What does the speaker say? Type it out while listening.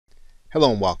Hello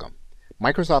and welcome.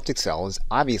 Microsoft Excel is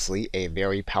obviously a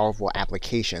very powerful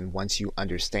application once you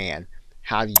understand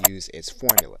how to use its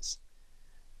formulas.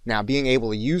 Now, being able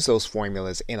to use those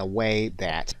formulas in a way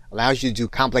that allows you to do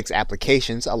complex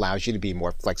applications allows you to be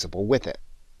more flexible with it.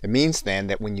 It means then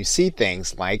that when you see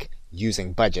things like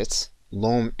using budgets,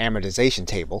 loan amortization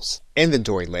tables,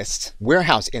 inventory lists,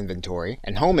 warehouse inventory,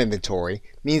 and home inventory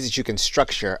means that you can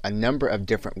structure a number of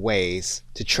different ways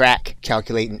to track,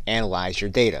 calculate, and analyze your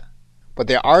data. But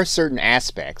there are certain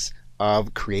aspects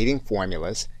of creating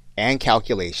formulas and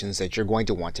calculations that you're going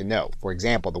to want to know. For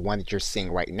example, the one that you're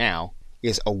seeing right now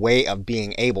is a way of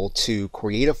being able to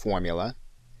create a formula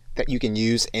that you can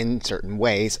use in certain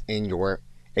ways in your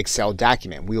Excel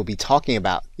document. We will be talking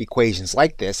about equations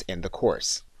like this in the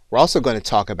course. We're also going to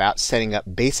talk about setting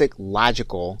up basic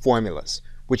logical formulas,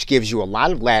 which gives you a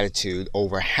lot of latitude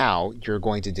over how you're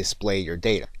going to display your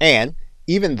data. And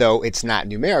even though it's not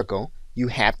numerical, you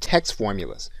have text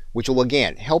formulas, which will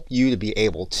again help you to be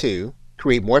able to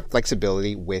create more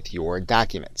flexibility with your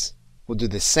documents. We'll do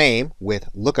the same with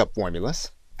lookup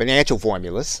formulas, financial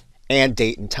formulas, and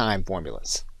date and time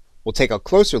formulas. We'll take a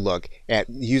closer look at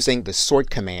using the sort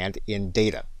command in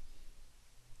data.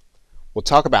 We'll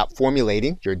talk about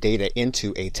formulating your data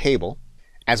into a table,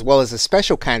 as well as a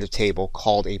special kind of table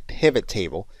called a pivot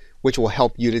table, which will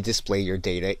help you to display your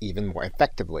data even more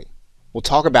effectively. We'll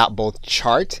talk about both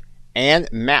chart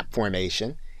and map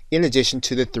formation in addition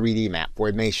to the 3D map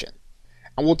formation.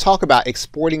 And we'll talk about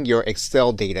exporting your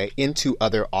Excel data into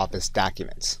other Office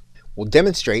documents. We'll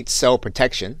demonstrate cell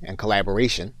protection and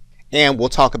collaboration, and we'll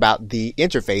talk about the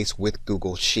interface with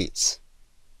Google Sheets.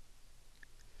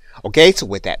 Okay, so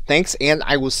with that, thanks, and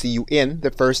I will see you in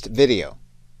the first video.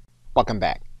 Welcome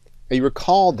back. Now, you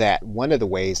recall that one of the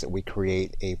ways that we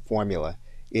create a formula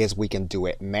is we can do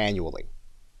it manually.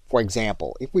 For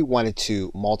example, if we wanted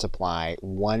to multiply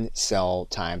one cell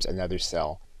times another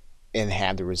cell and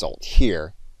have the result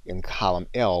here in column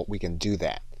L, we can do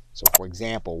that. So for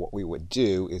example, what we would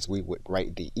do is we would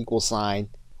write the equal sign.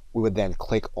 We would then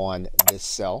click on this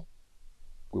cell.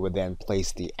 We would then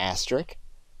place the asterisk,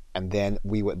 and then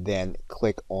we would then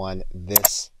click on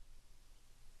this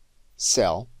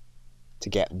cell to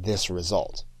get this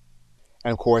result.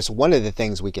 And of course, one of the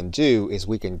things we can do is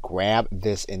we can grab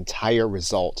this entire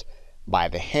result by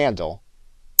the handle,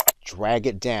 drag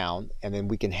it down, and then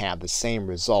we can have the same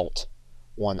result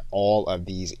on all of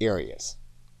these areas.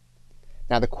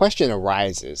 Now the question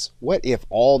arises, what if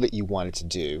all that you wanted to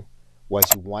do was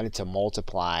you wanted to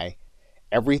multiply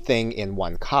everything in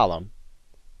one column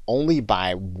only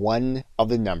by one of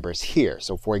the numbers here?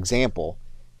 So for example,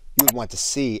 you would want to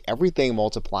see everything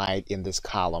multiplied in this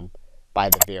column by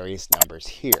the various numbers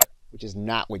here, which is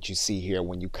not what you see here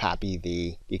when you copy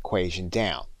the equation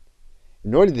down.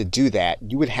 In order to do that,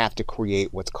 you would have to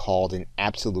create what's called an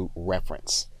absolute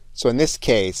reference. So in this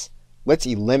case, let's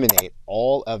eliminate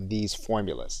all of these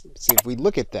formulas. See, if we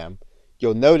look at them,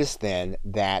 you'll notice then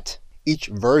that each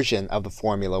version of the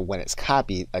formula, when it's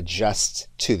copied, adjusts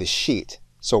to the sheet.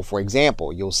 So for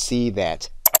example, you'll see that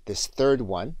this third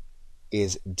one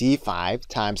is D5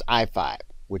 times I5,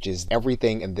 which is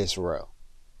everything in this row.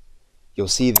 You'll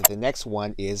see that the next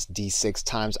one is D6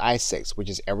 times I6, which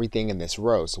is everything in this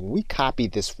row. So when we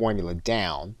copied this formula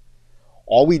down,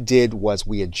 all we did was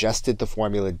we adjusted the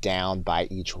formula down by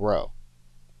each row.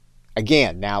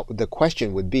 Again, now the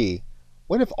question would be,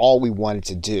 what if all we wanted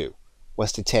to do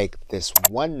was to take this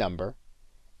one number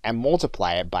and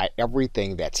multiply it by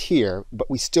everything that's here, but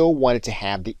we still wanted to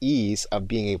have the ease of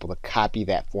being able to copy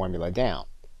that formula down?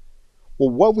 Well,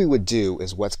 what we would do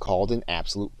is what's called an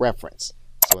absolute reference.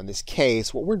 So in this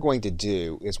case, what we're going to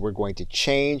do is we're going to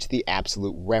change the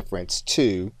absolute reference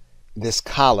to this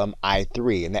column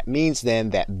I3, and that means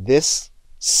then that this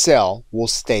cell will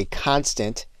stay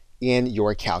constant in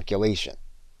your calculation.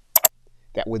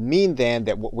 That would mean then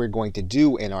that what we're going to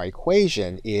do in our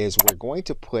equation is we're going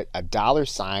to put a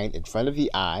 $ in front of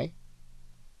the I.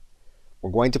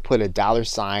 We're going to put a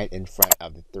 $ in front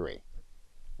of the 3.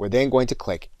 We're then going to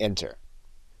click enter.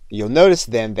 You'll notice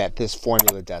then that this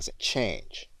formula doesn't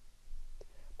change.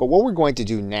 But what we're going to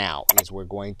do now is we're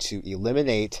going to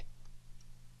eliminate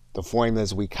the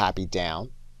formulas we copied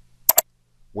down.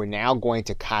 We're now going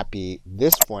to copy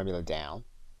this formula down.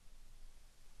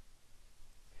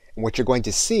 And what you're going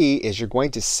to see is you're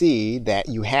going to see that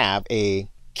you have a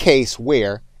case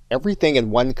where everything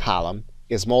in one column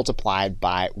is multiplied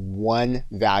by one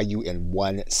value in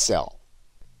one cell.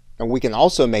 And we can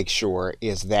also make sure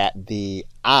is that the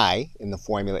I in the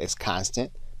formula is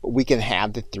constant, but we can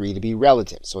have the 3 to be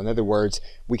relative. So in other words,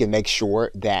 we can make sure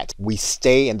that we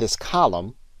stay in this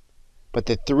column but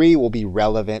the 3 will be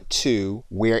relevant to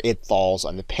where it falls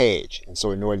on the page. And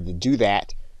so in order to do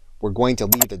that, we're going to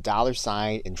leave the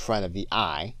 $ in front of the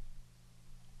I,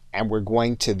 and we're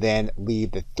going to then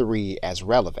leave the 3 as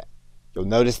relevant. You'll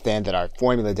notice then that our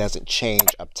formula doesn't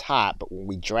change up top, but when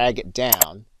we drag it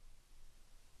down,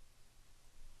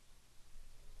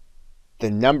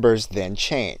 the numbers then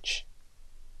change.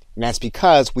 And that's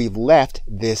because we've left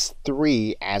this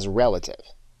 3 as relative.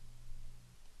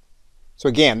 So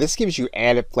again, this gives you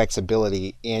added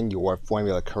flexibility in your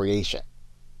formula creation.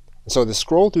 So to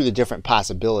scroll through the different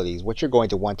possibilities, what you're going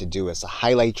to want to do is to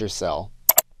highlight your cell,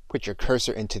 put your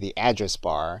cursor into the address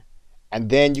bar, and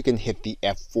then you can hit the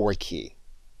F4 key.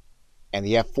 And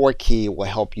the F4 key will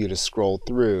help you to scroll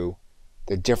through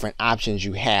the different options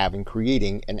you have in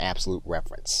creating an absolute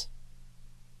reference.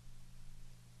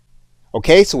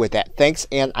 Okay, so with that, thanks,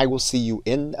 and I will see you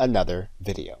in another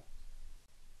video.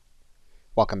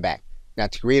 Welcome back. Now,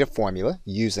 to create a formula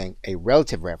using a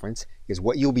relative reference is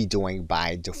what you'll be doing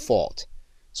by default.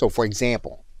 So for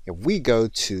example, if we go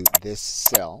to this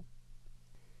cell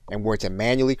and were to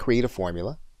manually create a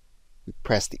formula, we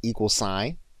press the equal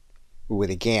sign, we would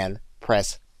again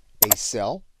press a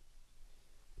cell,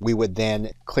 we would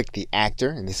then click the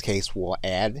actor, in this case we'll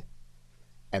add,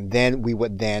 and then we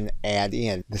would then add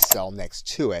in the cell next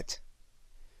to it.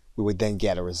 We would then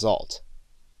get a result.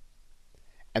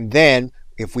 And then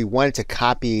if we wanted to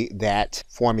copy that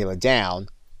formula down,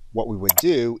 what we would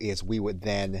do is we would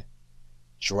then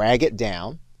drag it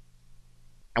down.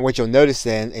 And what you'll notice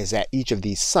then is that each of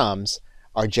these sums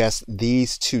are just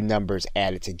these two numbers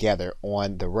added together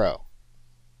on the row.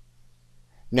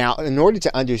 Now, in order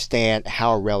to understand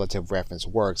how a relative reference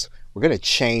works, we're going to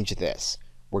change this.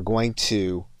 We're going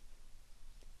to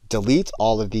delete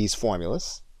all of these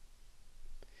formulas.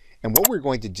 And what we're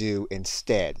going to do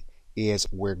instead is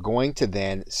we're going to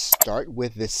then start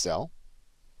with this cell,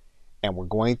 and we're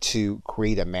going to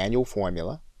create a manual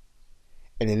formula.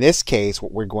 And in this case,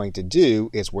 what we're going to do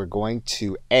is we're going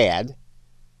to add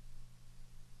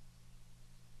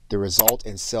the result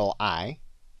in cell I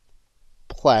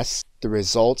plus the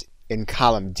result in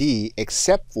column D,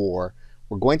 except for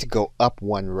we're going to go up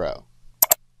one row.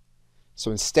 So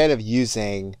instead of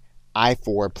using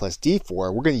I4 plus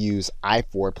D4, we're going to use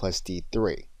I4 plus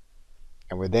D3.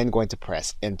 And we're then going to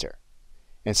press enter.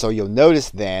 And so you'll notice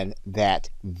then that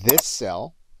this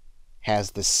cell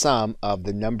has the sum of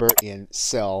the number in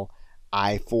cell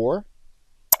I4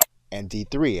 and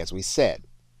D3, as we said.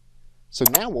 So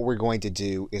now what we're going to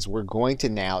do is we're going to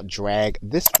now drag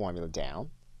this formula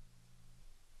down.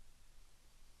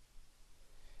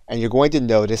 And you're going to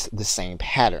notice the same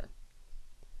pattern.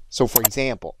 So for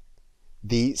example,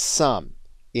 the sum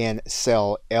in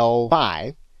cell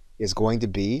L5 is going to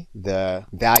be the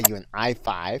value in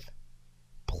I5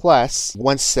 plus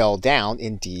one cell down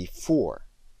in D4.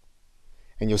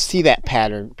 And you'll see that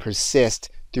pattern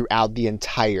persist throughout the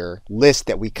entire list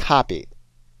that we copied.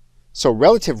 So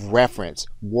relative reference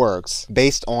works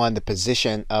based on the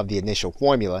position of the initial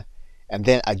formula and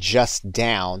then adjusts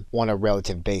down on a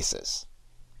relative basis.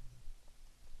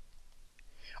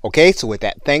 Okay, so with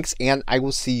that, thanks, and I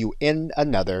will see you in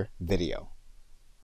another video.